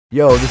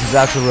Yo, this is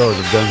Axl Rose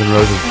of Guns N'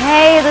 Roses.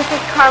 Hey, this is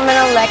Carmen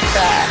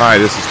Electra. Hi,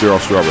 this is Daryl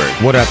Strawberry.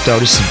 What up,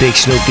 though? This is Big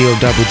Snoop Deal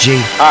Double G.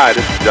 Hi,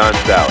 this is John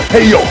Sally.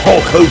 Hey, yo,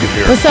 Hulk Hogan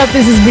here. What's up?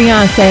 This is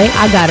Beyonce.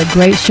 I got a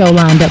great show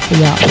lined up for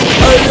y'all.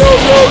 Hey,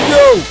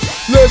 yo.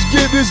 Let's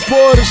get this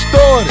party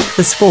started.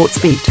 The Sports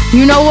Beat.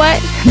 You know what?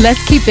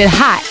 Let's keep it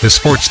hot. The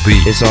Sports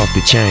Beat. It's off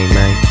the chain,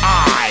 man.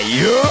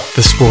 Yeah.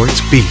 The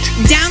Sports Beat.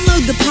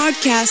 Download the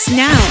podcast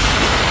now.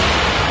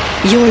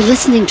 You're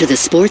listening to The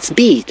Sports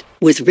Beat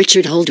with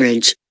Richard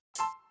Holdridge.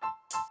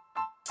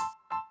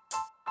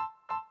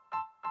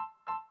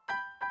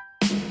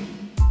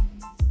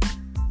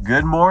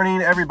 Good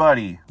morning,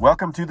 everybody.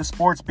 Welcome to the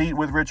Sports Beat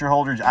with Richard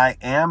Holdridge. I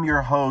am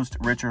your host,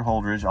 Richard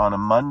Holdridge, on a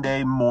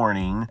Monday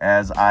morning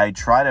as I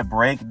try to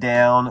break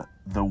down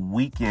the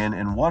weekend,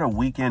 and what a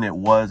weekend it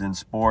was in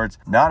sports.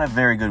 Not a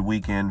very good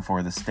weekend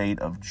for the state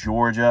of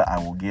Georgia. I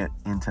will get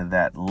into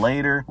that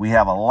later. We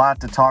have a lot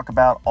to talk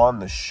about on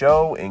the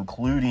show,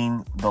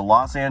 including the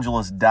Los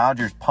Angeles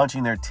Dodgers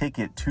punching their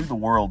ticket to the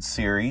World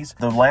Series,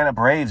 the Atlanta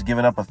Braves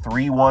giving up a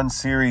 3-1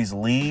 series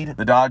lead.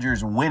 The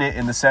Dodgers win it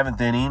in the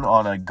 7th inning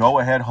on a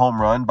go-ahead home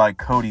run by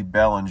Cody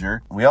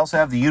Bellinger. We also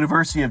have the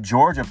University of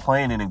Georgia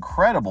playing an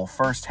incredible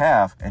first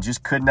half and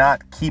just could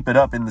not keep it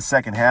up in the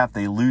second half.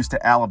 They lose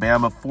to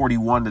Alabama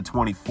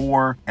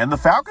 41-24, and the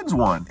Falcons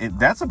won.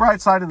 That's a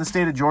bright side in the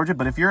state of Georgia,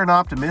 but if you're an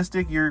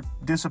optimistic, you're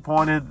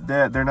disappointed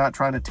that they're not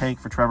trying to tank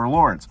for Trevor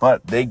Lawrence.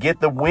 But they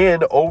get the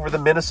win over the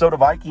Minnesota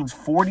Vikings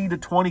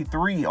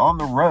 40-23 on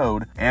the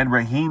road, and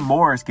Raheem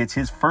Morris gets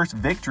his first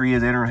victory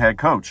as interim head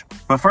coach.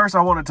 But first,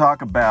 I want to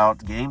talk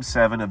about Game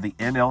 7 of the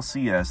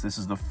NLCS. This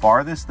is the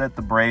farthest that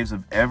the Braves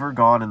have ever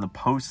gone in the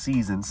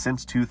postseason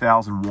since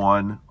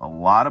 2001. A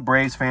lot of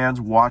Braves fans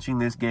watching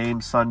this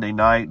game Sunday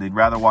night. They'd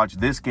rather watch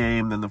this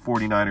game than the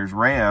 49ers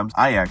Rams.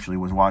 I actually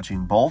was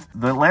watching both.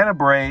 The Atlanta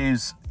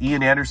Braves,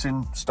 Ian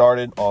Anderson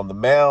started on the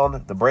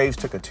mound. The Braves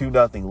took a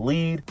 2-0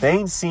 lead.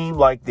 Things seemed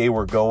like they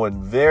were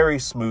going very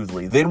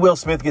smoothly. Then Will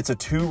Smith gets a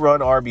 2-run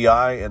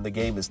RBI and the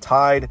game is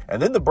tied.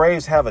 And then the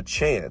Braves have a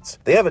chance.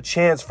 They have a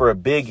chance for a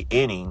big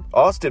inning.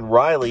 Austin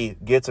Riley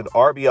gets an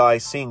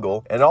RBI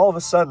single, and all of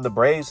a sudden the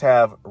Braves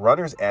have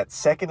runners at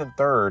second and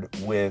third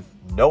with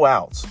no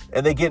outs,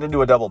 and they get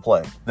into a double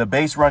play. The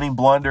base running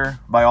blunder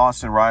by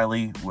Austin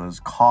Riley was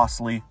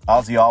costly.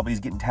 Ozzie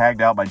Albies getting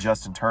tagged out by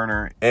Justin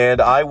Turner,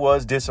 and I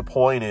was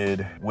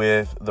disappointed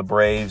with the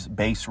Braves'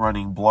 base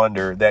running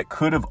blunder that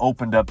could have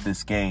opened up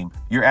this game.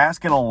 You're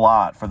asking a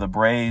lot for the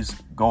Braves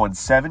going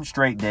 7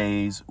 straight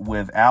days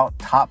without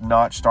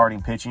top-notch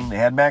starting pitching. They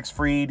had Max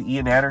Fried,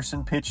 Ian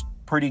Anderson pitched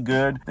pretty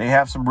good. They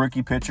have some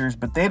rookie pitchers,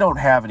 but they don't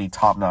have any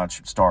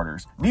top-notch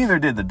starters. Neither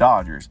did the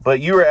Dodgers.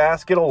 But you were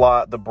asking a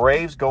lot. The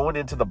Braves going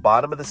into the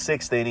bottom of the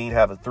 6th inning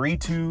have a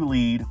 3-2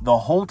 lead. The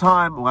whole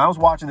time when I was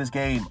watching this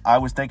game, I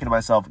was thinking to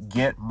myself,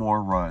 get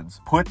more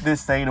runs. Put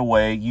this thing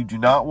away. You do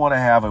not want to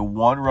have a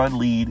 1-run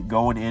lead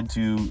going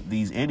into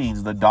these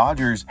innings. The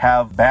Dodgers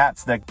have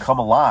bats that come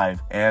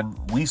alive, and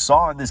we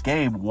saw in this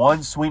game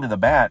one swing of the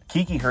bat.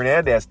 Kiki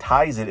Hernandez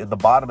ties it in the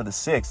bottom of the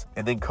 6th,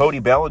 and then Cody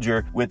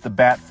Bellinger with the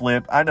bat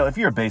flip. I know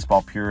if you're a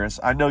baseball purist,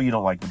 I know you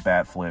don't like the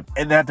bat flip,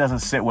 and that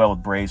doesn't sit well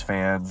with Braves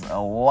fans. A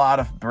lot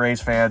of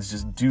Braves fans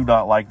just do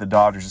not like the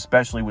Dodgers,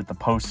 especially with the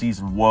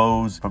postseason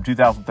woes from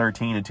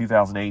 2013 and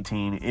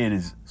 2018. It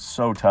is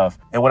so tough.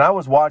 And when I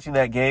was watching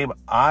that game,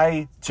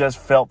 I just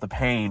felt the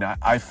pain.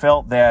 I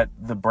felt that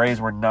the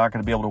Braves were not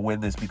going to be able to win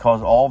this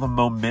because all the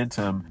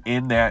momentum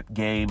in that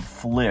game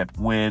flipped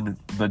when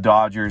the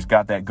Dodgers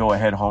got that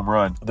go-ahead home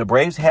run. The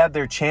Braves had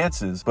their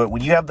chances, but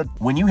when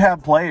you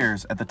have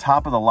players at the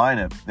top of the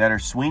lineup that are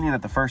swinging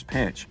at the first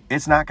pitch,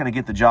 it's not going to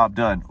get the job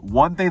done.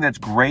 One thing that's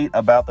great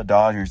about the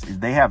Dodgers is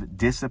they have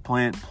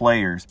disciplined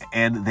players,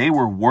 and they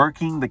were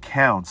working the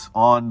counts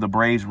on the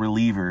Braves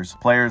relievers.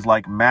 Players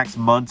like Max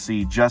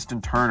Muncy,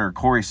 Justin Turner,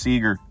 Corey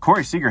Seager.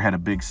 Corey Seager had a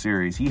big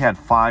series. He had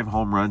 5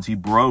 home runs. He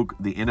broke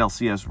the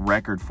NLCS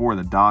record for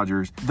the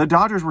Dodgers. The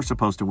Dodgers were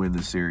supposed to win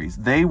this series.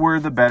 They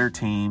were the better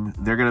team.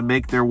 They're going to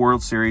make their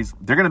World Series.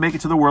 They're going to make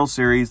it to the World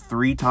Series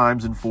 3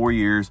 times in 4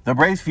 years. The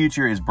Braves'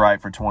 future is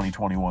bright for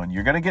 2021.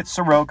 You're going to get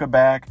Soroka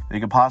back. They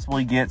could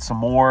possibly get some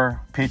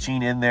more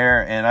pitching in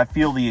there, and I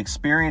feel the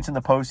experience in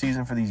the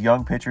postseason for these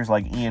young pitchers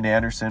like Ian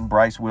Anderson,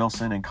 Bryce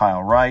Wilson, and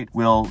Kyle Wright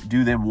will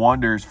do them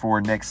wonders for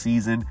next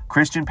season.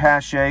 Christian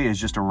Pache is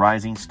just a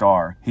rising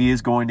star. He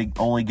is going to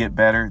only get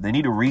better. They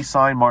need to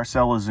re-sign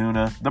Marcell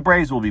Ozuna. The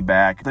Braves will be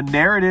back. The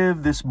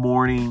narrative this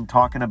morning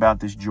talking about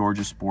this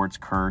Georgia sports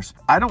curse,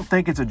 I don't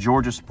think it's a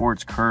Georgia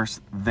sports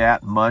curse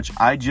that much.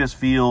 I just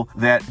feel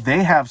that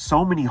they have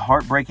so many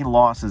heartbreaking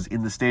losses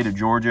in the state of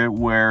Georgia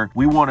where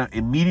we want to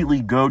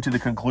immediately go to the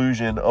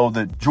conclusion, oh,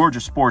 the Georgia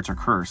sports are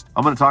cursed.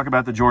 I'm going to talk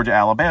about the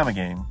Georgia-Alabama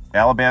game.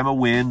 Alabama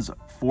wins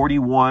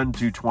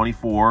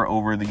 41-24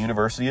 over the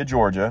University of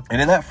Georgia.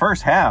 And in that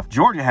first half,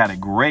 Georgia had a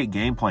great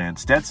game plan.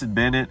 Stetson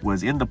Bennett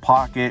was in the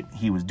pocket.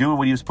 He was doing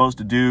what he was supposed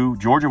to do.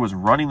 Georgia was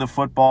running the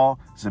football.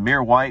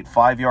 Zamir White,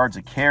 5 yards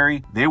a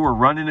carry. They were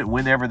running it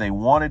whenever they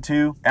wanted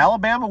to.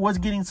 Alabama was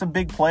getting some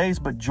big plays,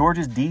 but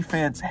Georgia's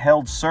defense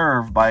held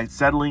serve by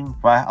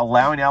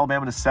allowing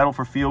Alabama to settle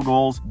for field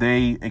goals.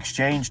 They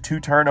exchanged 2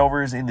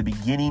 turnovers in the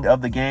beginning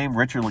of the game.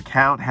 Richard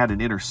LeCount had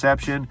an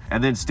interception,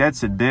 and then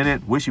Stetson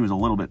Bennett, wish he was a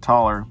little bit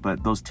taller,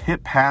 but those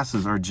tip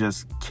passes are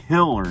just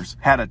killers.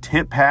 Had a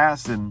tip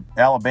pass, and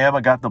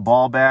Alabama got the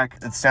ball back.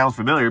 It sounds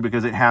familiar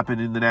because it happened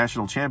in the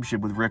national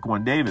championship with Rick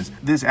Davis.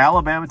 This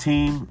Alabama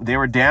team, they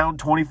were down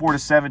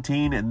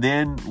 24-17, and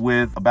then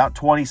with about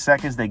 20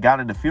 seconds, they got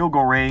into field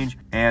goal range,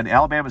 and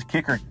Alabama's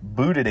kicker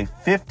booted a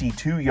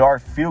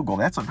 52-yard field goal.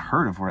 That's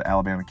unheard of for an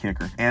Alabama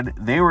kicker. And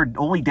they were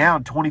only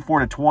down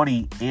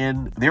 24-20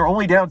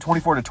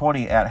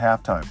 at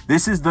halftime.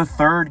 This is the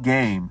third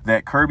game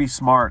that Kirby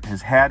Smart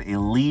has had a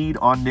lead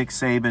on Nick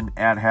Saban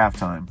at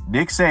halftime.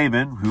 Nick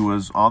Saban, who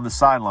was on the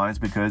sidelines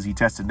because he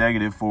tested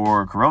negative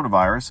for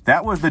coronavirus,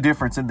 that was the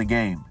difference in the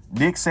game.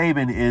 Nick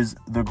Saban is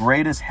the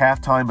greatest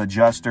halftime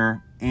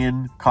adjuster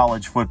in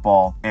college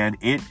football, and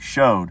it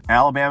showed.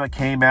 Alabama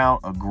came out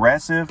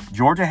aggressive.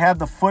 Georgia had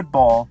the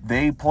football.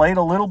 They played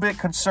a little bit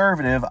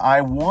conservative.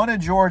 I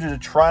wanted Georgia to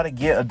try to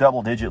get a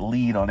double-digit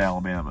lead on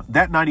Alabama.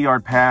 That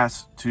 90-yard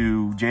pass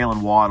to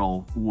Jalen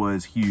Waddle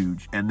was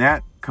huge, and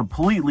that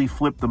completely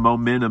flipped the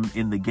momentum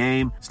in the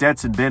game.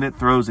 Stetson Bennett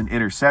throws an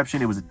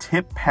interception. It was a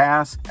tip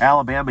pass.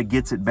 Alabama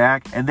gets it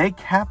back, and they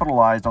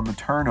capitalized on the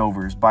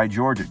turnovers by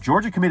Georgia.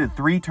 Georgia committed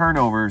 3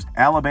 turnovers.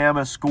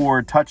 Alabama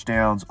scored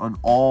touchdowns on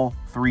all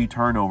 3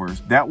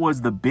 turnovers. That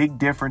was the big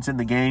difference in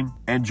the game,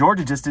 and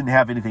Georgia just didn't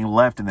have anything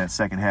left in that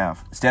second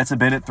half. Stetson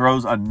Bennett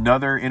throws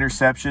another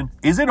interception.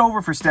 Is it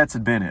over for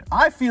Stetson Bennett?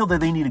 I feel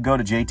that they need to go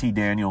to JT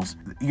Daniels.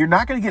 You're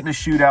not going to get in a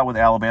shootout with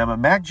Alabama.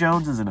 Mac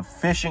Jones is an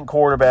efficient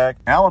quarterback.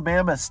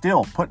 Alabama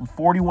still putting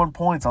 41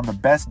 points on the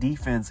best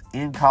defense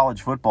in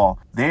college football.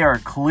 They are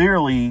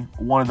clearly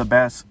one of the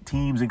best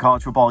teams in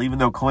college football, even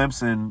though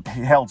Clemson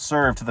held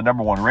serve to the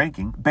number 1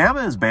 ranking.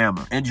 Bama is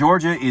Bama, and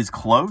Georgia is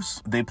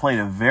close. They played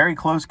a very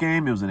close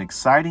game. It was an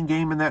exciting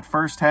game in that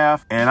first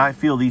half, and I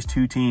feel these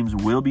 2 teams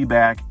will be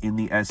back in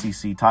the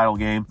SEC title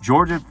game.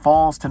 Georgia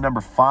falls to number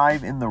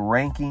 5 in the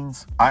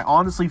rankings. I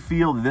honestly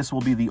feel that this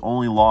will be the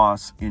only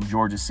loss in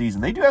Georgia's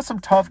season. They do have some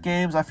tough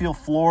games. I feel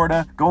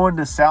Florida going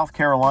to South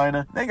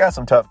Carolina. They got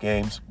some tough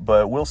games,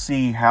 but we'll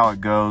see how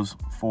it goes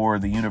for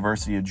the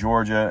University of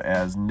Georgia,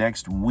 as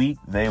next week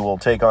they will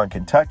take on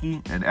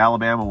Kentucky and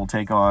Alabama will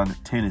take on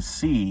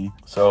Tennessee.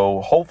 So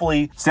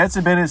hopefully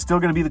Stetson Bennett is still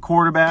going to be the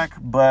quarterback,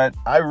 but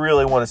I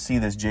really want to see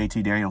this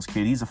JT Daniels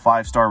kid. He's a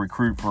 5-star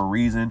recruit for a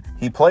reason.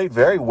 He played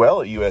very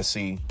well at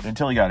USC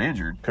until he got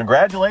injured.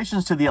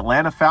 Congratulations to the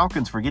Atlanta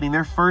Falcons for getting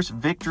their first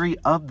victory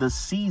of the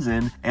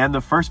season and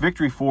the first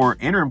victory for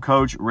interim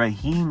coach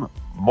Raheem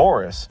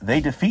Morris. They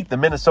defeat the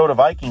Minnesota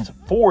Vikings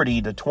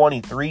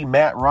 40-23.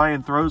 Matt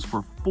Ryan throws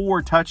for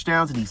 4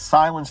 touchdowns and he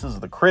silences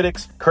the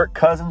critics. Kirk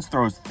Cousins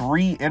throws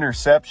 3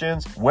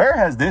 interceptions. Where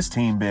has this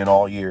team been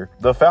all year?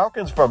 The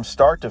Falcons, from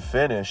start to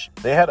finish,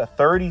 they had a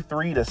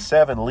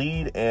 33-7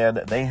 lead and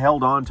they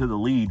held on to the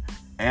lead.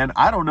 And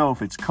I don't know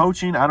if it's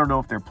coaching. I don't know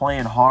if they're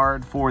playing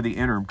hard for the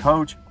interim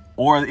coach,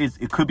 or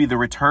it could be the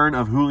return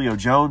of Julio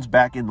Jones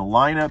back in the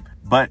lineup.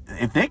 But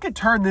if they could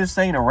turn this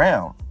thing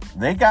around,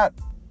 they got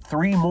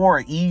 3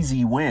 more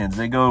easy wins.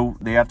 They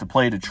have to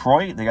play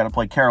Detroit, they got to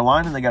play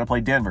Carolina, and they got to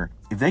play Denver.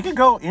 If they could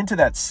go into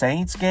that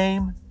Saints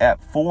game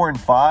at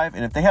 4-5,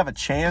 and if they have a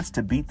chance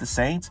to beat the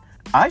Saints,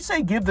 I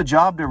say give the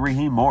job to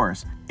Raheem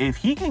Morris. If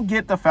he can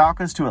get the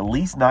Falcons to at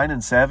least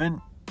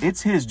 9-7,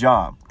 it's his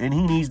job, and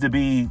he needs to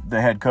be the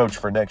head coach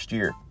for next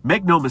year.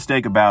 Make no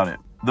mistake about it.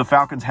 The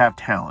Falcons have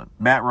talent.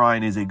 Matt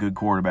Ryan is a good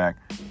quarterback.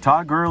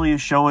 Todd Gurley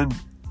is showing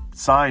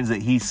signs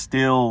that he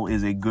still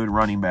is a good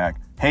running back.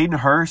 Hayden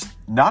Hurst,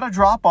 not a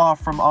drop-off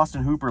from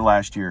Austin Hooper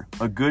last year.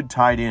 A good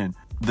tight end.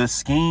 The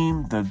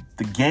scheme, the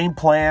game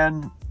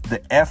plan,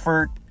 the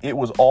effort, it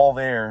was all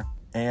there.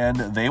 And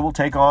they will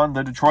take on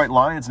the Detroit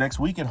Lions next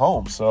week at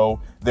home.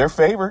 So they're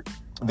favored.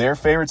 They're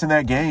favorites in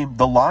that game.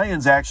 The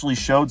Lions actually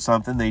showed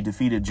something. They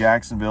defeated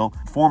Jacksonville.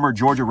 Former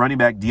Georgia running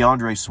back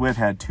DeAndre Swift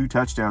had 2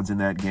 touchdowns in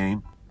that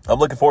game. I'm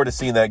looking forward to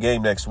seeing that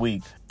game next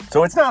week.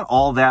 So it's not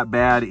all that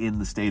bad in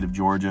the state of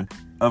Georgia.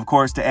 Of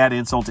course, to add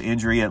insult to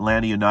injury,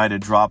 Atlanta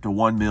United dropped a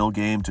 1-0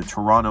 game to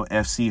Toronto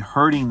FC,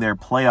 hurting their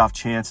playoff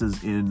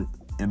chances in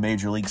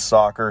Major League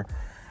Soccer.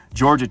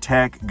 Georgia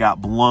Tech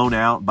got blown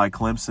out by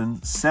Clemson,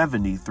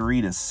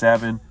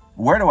 73-7.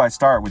 Where do I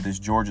start with this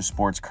Georgia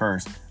sports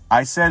curse?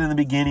 I said in the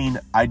beginning,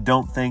 I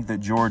don't think that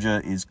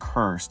Georgia is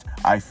cursed.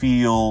 I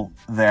feel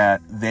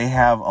that they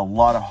have a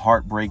lot of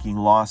heartbreaking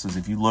losses.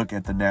 If you look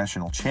at the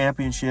national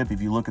championship,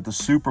 if you look at the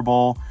Super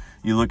Bowl,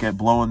 you look at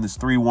blowing this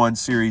 3-1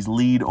 series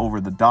lead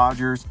over the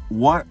Dodgers.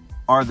 What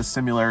are the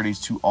similarities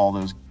to all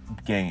those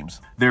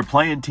games? They're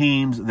playing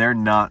teams they're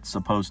not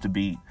supposed to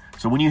beat.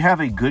 So when you have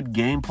a good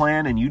game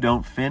plan and you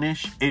don't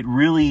finish, it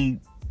really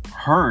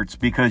hurts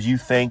because you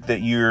think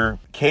that you're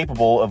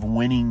capable of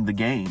winning the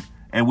game.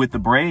 And with the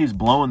Braves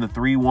blowing the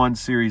 3-1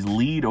 series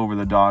lead over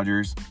the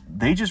Dodgers,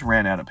 they just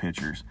ran out of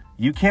pitchers.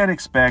 You can't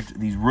expect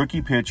these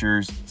rookie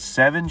pitchers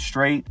 7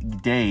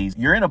 straight days.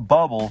 You're in a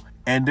bubble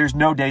and there's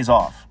no days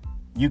off.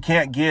 You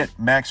can't get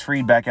Max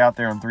Fried back out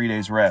there on 3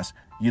 days rest.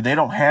 They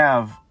don't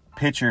have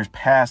pitchers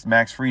past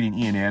Max Fried and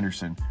Ian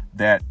Anderson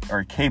that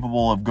are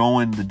capable of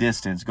going the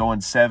distance,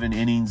 going 7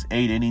 innings,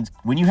 8 innings.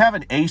 When you have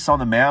an ace on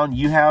the mound,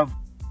 you have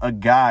a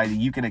guy that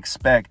you can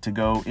expect to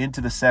go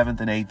into the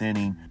 7th and 8th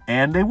inning.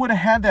 And they would have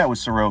had that with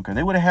Soroka.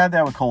 They would have had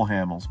that with Cole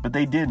Hamels, but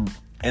they didn't.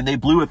 And they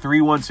blew a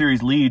 3-1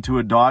 series lead to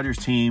a Dodgers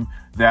team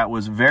that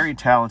was very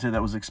talented,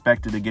 that was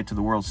expected to get to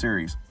the World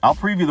Series. I'll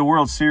preview the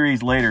World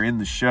Series later in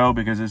the show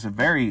because it's a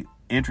very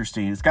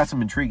interesting, it's got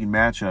some intriguing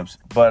matchups.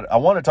 But I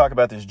want to talk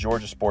about this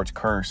Georgia sports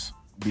curse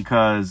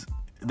because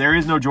there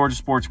is no Georgia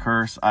sports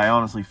curse. I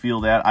honestly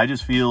feel that. I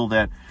just feel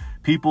that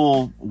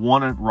people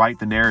want to write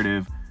the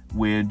narrative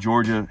when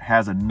Georgia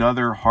has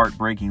another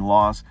heartbreaking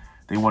loss.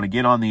 They want to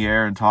get on the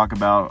air and talk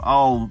about,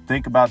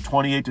 think about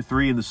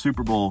 28-3 in the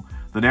Super Bowl,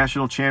 the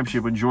national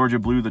championship when Georgia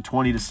blew the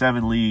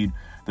 20-7 lead,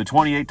 the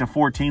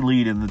 28-14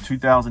 lead in the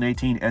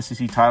 2018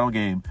 SEC title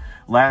game.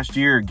 Last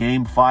year,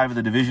 Game 5 of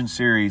the division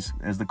series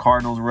as the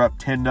Cardinals were up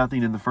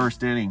 10-0 in the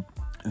first inning.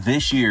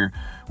 This year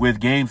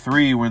with Game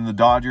 3 when the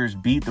Dodgers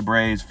beat the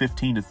Braves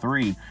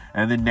 15-3.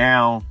 And then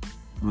now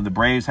when the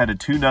Braves had a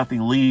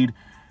 2-0 lead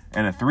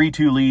and a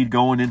 3-2 lead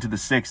going into the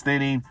 6th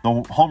inning,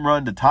 the home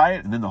run to tie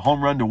it and then the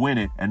home run to win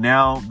it. And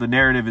now the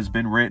narrative has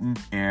been written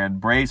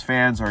and Braves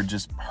fans are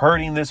just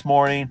hurting this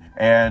morning,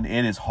 and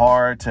it is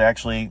hard to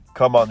actually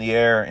come on the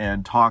air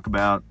and talk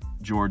about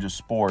Georgia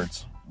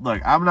sports.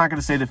 Look, I'm not going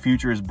to say the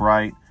future is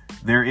bright.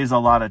 There is a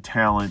lot of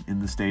talent in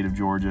the state of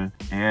Georgia,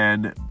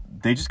 and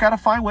they just got to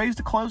find ways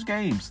to close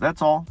games.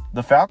 That's all.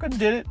 The Falcons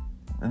did it,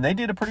 and they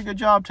did a pretty good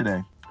job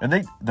today.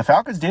 And the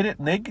Falcons did it,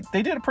 and they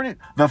did a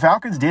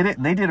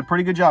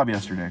pretty good job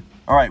yesterday.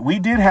 All right, we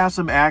did have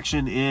some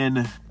action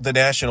in the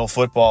National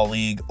Football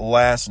League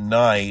last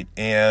night,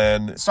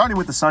 and starting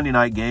with the Sunday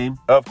night game.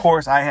 Of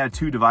course, I had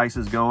 2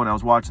 devices going. I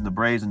was watching the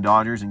Braves and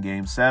Dodgers in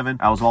Game 7.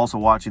 I was also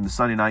watching the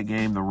Sunday night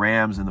game, the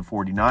Rams and the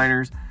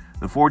 49ers.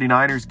 The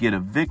 49ers get a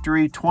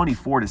victory,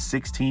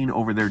 24-16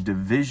 over their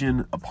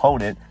division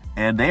opponent,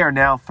 and they are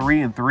now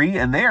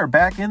 3-3, and they are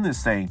back in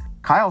this thing.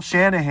 Kyle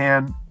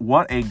Shanahan,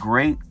 what a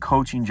great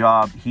coaching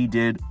job he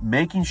did,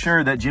 making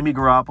sure that Jimmy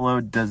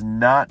Garoppolo does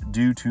not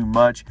do too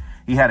much.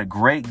 He had a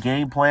great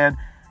game plan.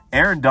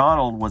 Aaron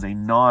Donald was a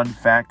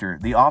non-factor.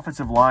 The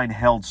offensive line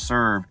held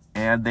serve,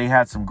 and they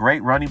had some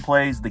great running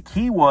plays. The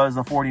key was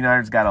the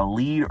 49ers got a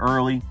lead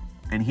early,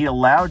 and he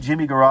allowed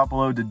Jimmy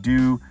Garoppolo to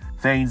do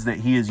things that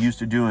he is used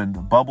to doing. The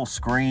bubble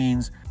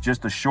screens,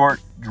 just the short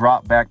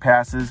drop back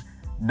passes,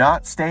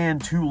 not staying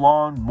too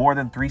long, more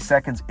than 3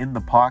 seconds in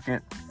the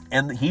pocket.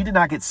 And he did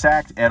not get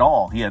sacked at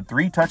all. He had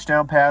 3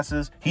 touchdown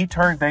passes. He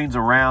turned things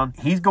around.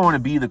 He's going to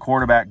be the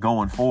quarterback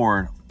going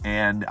forward.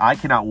 And I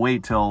cannot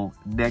wait till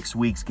next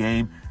week's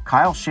game.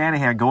 Kyle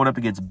Shanahan going up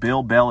against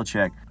Bill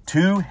Belichick.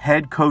 2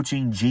 head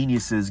coaching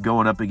geniuses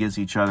going up against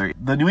each other.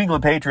 The New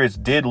England Patriots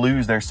did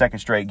lose their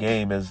 2nd straight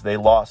game as they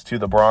lost to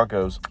the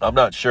Broncos. I'm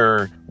not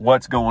sure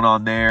what's going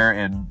on there,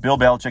 and Bill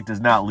Belichick does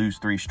not lose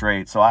 3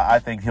 straight, so I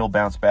think he'll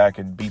bounce back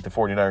and beat the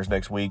 49ers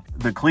next week.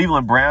 The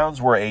Cleveland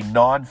Browns were a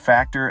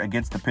non-factor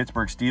against the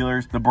Pittsburgh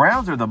Steelers. The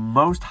Browns are the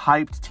most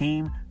hyped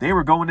team. They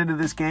were going into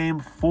this game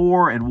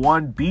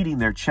 4-1, beating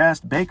their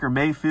chest. Baker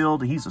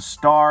Mayfield, he's a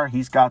star.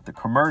 He's got the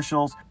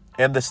commercials.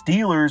 And the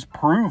Steelers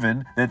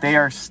proven that they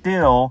are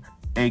still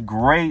a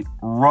great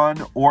run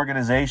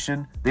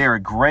organization. They are a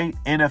great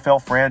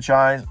NFL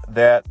franchise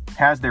that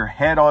has their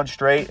head on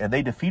straight, and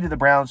they defeated the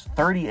Browns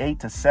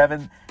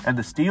 38-7, and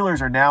the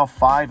Steelers are now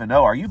 5-0.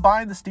 Are you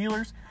buying the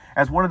Steelers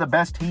as one of the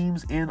best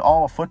teams in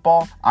all of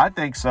football? I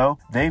think so.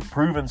 They've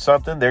proven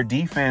something. Their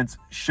defense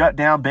shut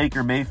down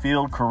Baker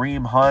Mayfield,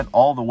 Kareem Hunt,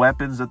 all the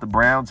weapons that the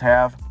Browns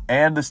have.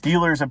 And the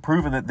Steelers have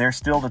proven that they're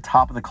still the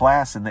top of the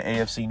class in the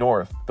AFC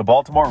North. The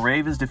Baltimore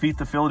Ravens defeat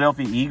the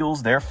Philadelphia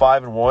Eagles. They're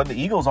 5-1. The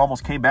Eagles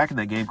almost came back in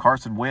that game.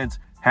 Carson Wentz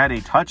had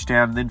a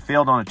touchdown and then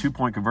failed on a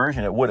 2-point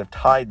conversion. It would have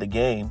tied the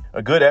game.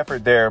 A good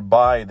effort there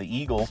by the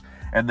Eagles.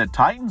 And the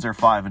Titans are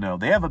 5-0.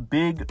 They have a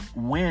big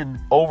win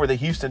over the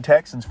Houston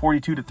Texans,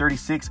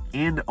 42-36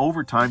 in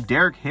overtime.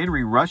 Derrick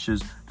Henry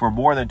rushes for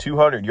more than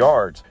 200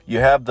 yards. You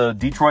have the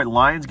Detroit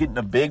Lions getting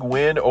a big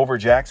win over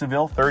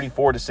Jacksonville,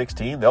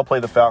 34-16. They'll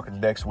play the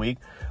Falcons next week.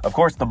 Of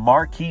course, the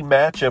marquee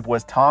matchup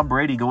was Tom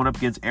Brady going up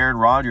against Aaron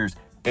Rodgers,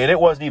 and it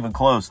wasn't even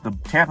close. The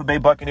Tampa Bay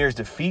Buccaneers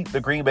defeat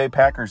the Green Bay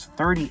Packers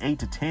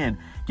 38-10,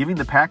 giving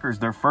the Packers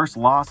their first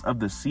loss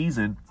of the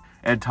season.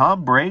 And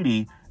Tom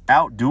Brady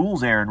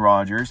outduels Aaron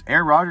Rodgers.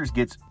 Aaron Rodgers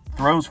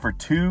throws for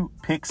 2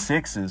 pick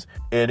sixes,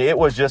 and it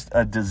was just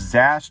a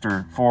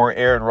disaster for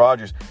Aaron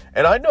Rodgers.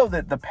 And I know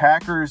that the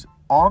Packers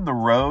on the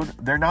road,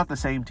 they're not the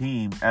same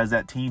team as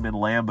that team in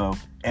Lambeau.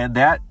 And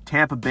that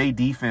Tampa Bay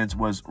defense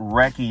was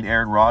wrecking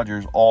Aaron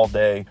Rodgers all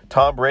day.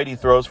 Tom Brady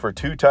throws for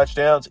 2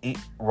 touchdowns.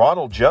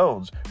 Ronald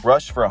Jones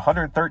rushed for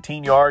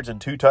 113 yards and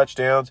 2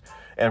 touchdowns.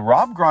 And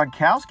Rob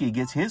Gronkowski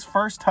gets his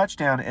first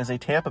touchdown as a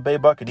Tampa Bay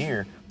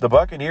Buccaneer. The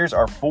Buccaneers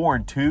are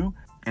 4-2,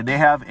 and they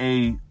have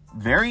a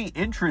very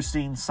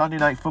interesting Sunday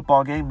Night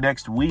Football game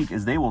next week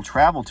as they will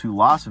travel to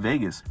Las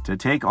Vegas to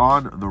take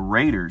on the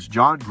Raiders.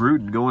 John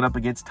Gruden going up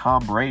against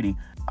Tom Brady.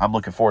 I'm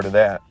looking forward to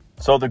that.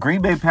 So the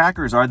Green Bay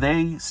Packers, are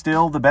they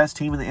still the best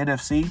team in the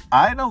NFC?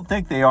 I don't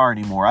think they are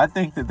anymore. I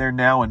think that they're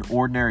now an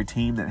ordinary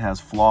team that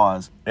has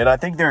flaws. And I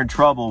think they're in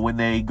trouble when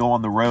they go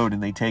on the road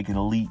and they take on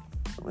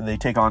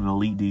an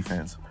elite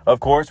defense. Of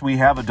course, we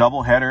have a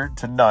doubleheader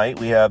tonight.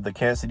 We have the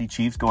Kansas City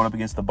Chiefs going up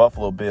against the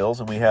Buffalo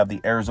Bills, and we have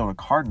the Arizona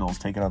Cardinals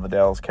taking on the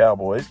Dallas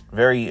Cowboys.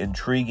 Very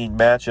intriguing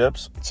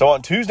matchups. So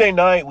on Tuesday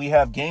night, we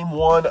have Game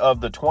 1 of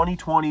the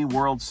 2020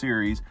 World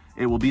Series.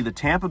 It will be the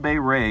Tampa Bay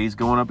Rays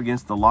going up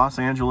against the Los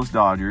Angeles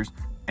Dodgers.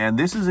 And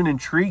this is an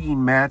intriguing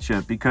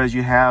matchup because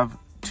you have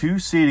 2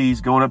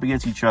 cities going up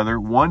against each other.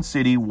 One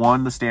city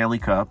won the Stanley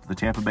Cup, the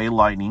Tampa Bay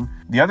Lightning.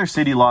 The other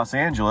city, Los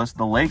Angeles,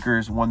 the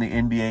Lakers, won the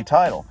NBA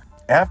title.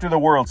 After the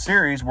World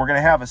Series, we're going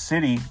to have a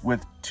city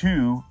with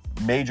 2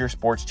 major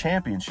sports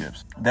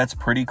championships. That's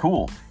pretty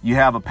cool. You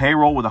have a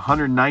payroll with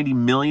 190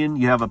 million.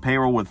 You have a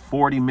payroll with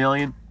 40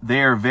 million.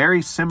 They are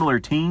very similar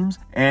teams,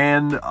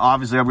 and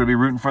obviously I'm going to be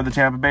rooting for the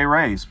Tampa Bay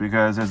Rays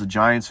because as a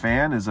Giants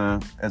fan, as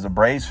a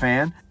Braves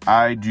fan,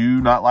 I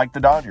do not like the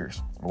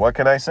Dodgers. What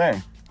can I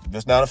say?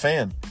 Just not a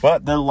fan.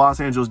 But the Los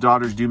Angeles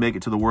Dodgers do make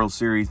it to the World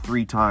Series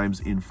 3 times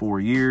in 4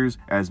 years.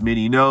 As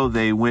many know,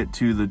 they went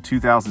to the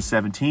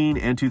 2017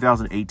 and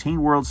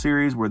 2018 World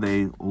Series where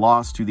they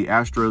lost to the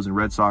Astros and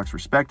Red Sox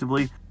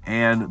respectively.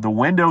 And the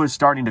window is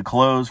starting to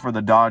close for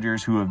the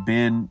Dodgers, who have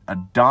been a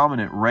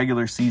dominant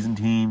regular season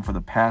team for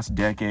the past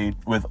decade.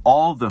 With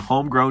all the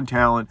homegrown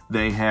talent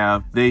they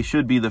have, they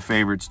should be the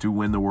favorites to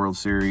win the World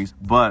Series.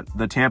 But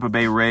the Tampa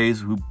Bay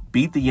Rays, who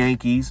beat the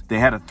Yankees, they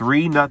had a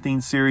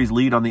 3-0 series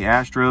lead on the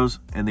Astros,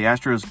 and the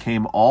Astros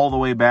came all the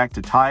way back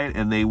to tie it,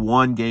 and they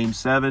won Game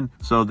 7.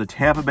 So the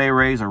Tampa Bay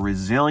Rays are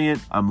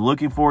resilient. I'm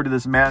looking forward to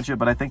this matchup,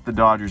 but I think the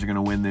Dodgers are going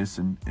to win this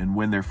and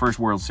win their first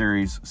World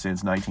Series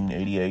since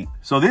 1988.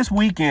 So this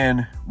weekend,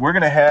 we're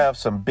going to have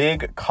some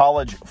big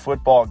college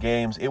football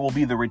games. It will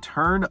be the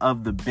return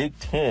of the Big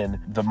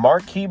Ten. The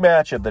marquee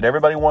matchup that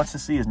everybody wants to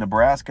see is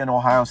Nebraska and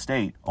Ohio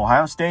State.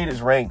 Ohio State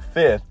is ranked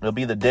 5th. It'll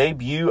be the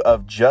debut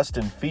of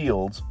Justin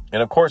Fields.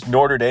 And of course,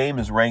 Notre Dame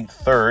is ranked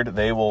 3rd.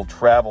 They will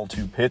travel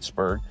to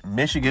Pittsburgh.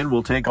 Michigan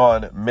will take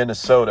on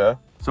Minnesota.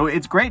 So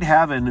it's great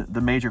having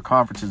the major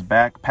conferences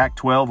back.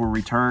 Pac-12 will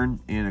return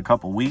in a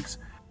couple weeks,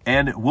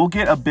 and we'll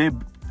get a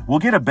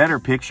better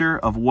picture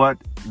of what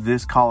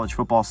this college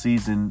football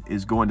season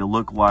is going to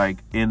look like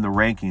in the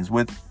rankings.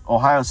 With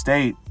Ohio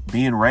State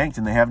being ranked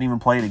and they haven't even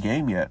played a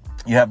game yet.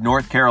 You have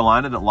North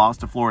Carolina that lost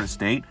to Florida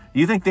State. Do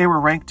you think they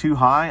were ranked too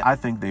high? I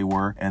think they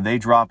were, and they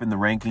drop in the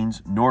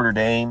rankings. Notre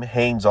Dame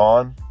hangs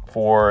on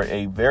for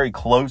a very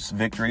close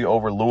victory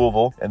over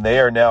Louisville, and they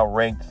are now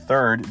ranked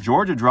 3rd.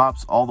 Georgia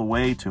drops all the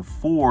way to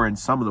 4 in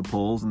some of the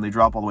polls, and they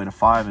drop all the way to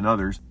 5 in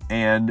others.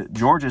 And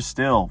Georgia's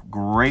still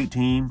great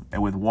team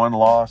and with 1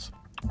 loss,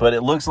 but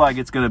it looks like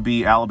it's going to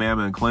be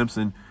Alabama and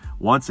Clemson.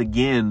 Once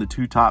again, the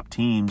 2 top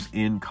teams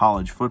in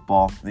college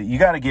football. You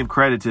got to give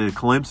credit to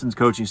Clemson's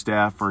coaching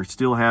staff for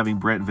still having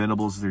Brent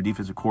Venables as their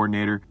defensive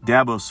coordinator.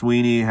 Dabo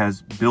Swinney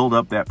has built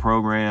up that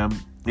program.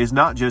 It's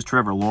not just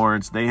Trevor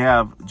Lawrence. They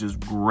have just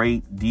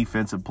great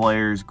defensive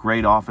players,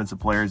 great offensive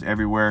players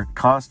everywhere,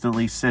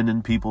 constantly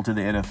sending people to the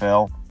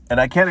NFL.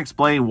 And I can't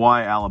explain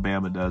why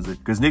Alabama does it,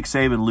 because Nick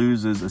Saban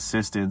loses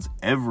assistants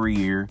every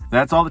year.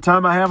 That's all the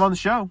time I have on the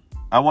show.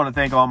 I want to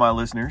thank all my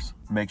listeners.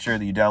 Make sure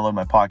that you download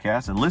my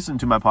podcast and listen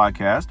to my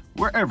podcast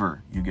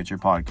wherever you get your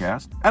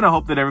podcast. And I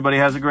hope that everybody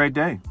has a great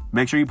day.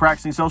 Make sure you're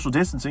practicing social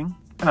distancing,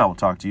 and I will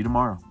talk to you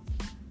tomorrow.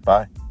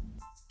 Bye.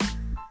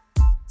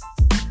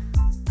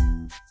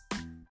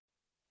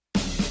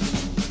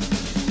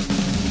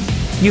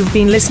 You've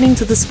been listening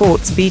to The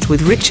Sports Beat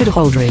with Richard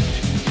Holdridge.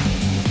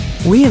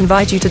 We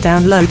invite you to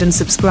download and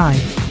subscribe.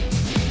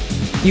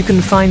 You can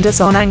find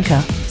us on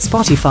Anchor,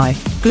 Spotify,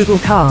 Google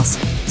Cast,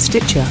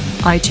 Stitcher,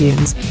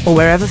 iTunes, or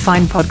wherever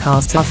fine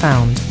podcasts are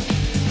found.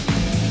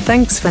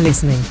 Thanks for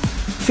listening.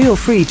 Feel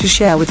free to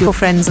share with your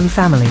friends and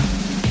family.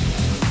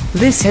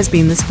 This has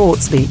been The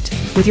Sports Beat,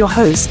 with your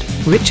host,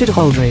 Richard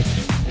Holdridge.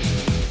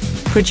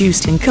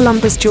 Produced in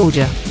Columbus,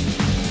 Georgia.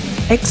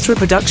 Extra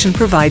production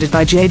provided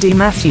by J.D.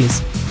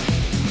 Matthews.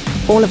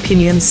 All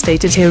opinions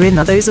stated herein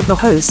are those of the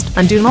host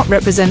and do not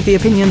represent the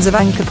opinions of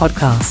Anchor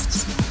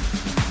Podcasts.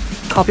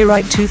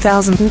 Copyright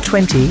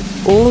 2020,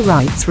 all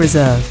rights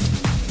reserved.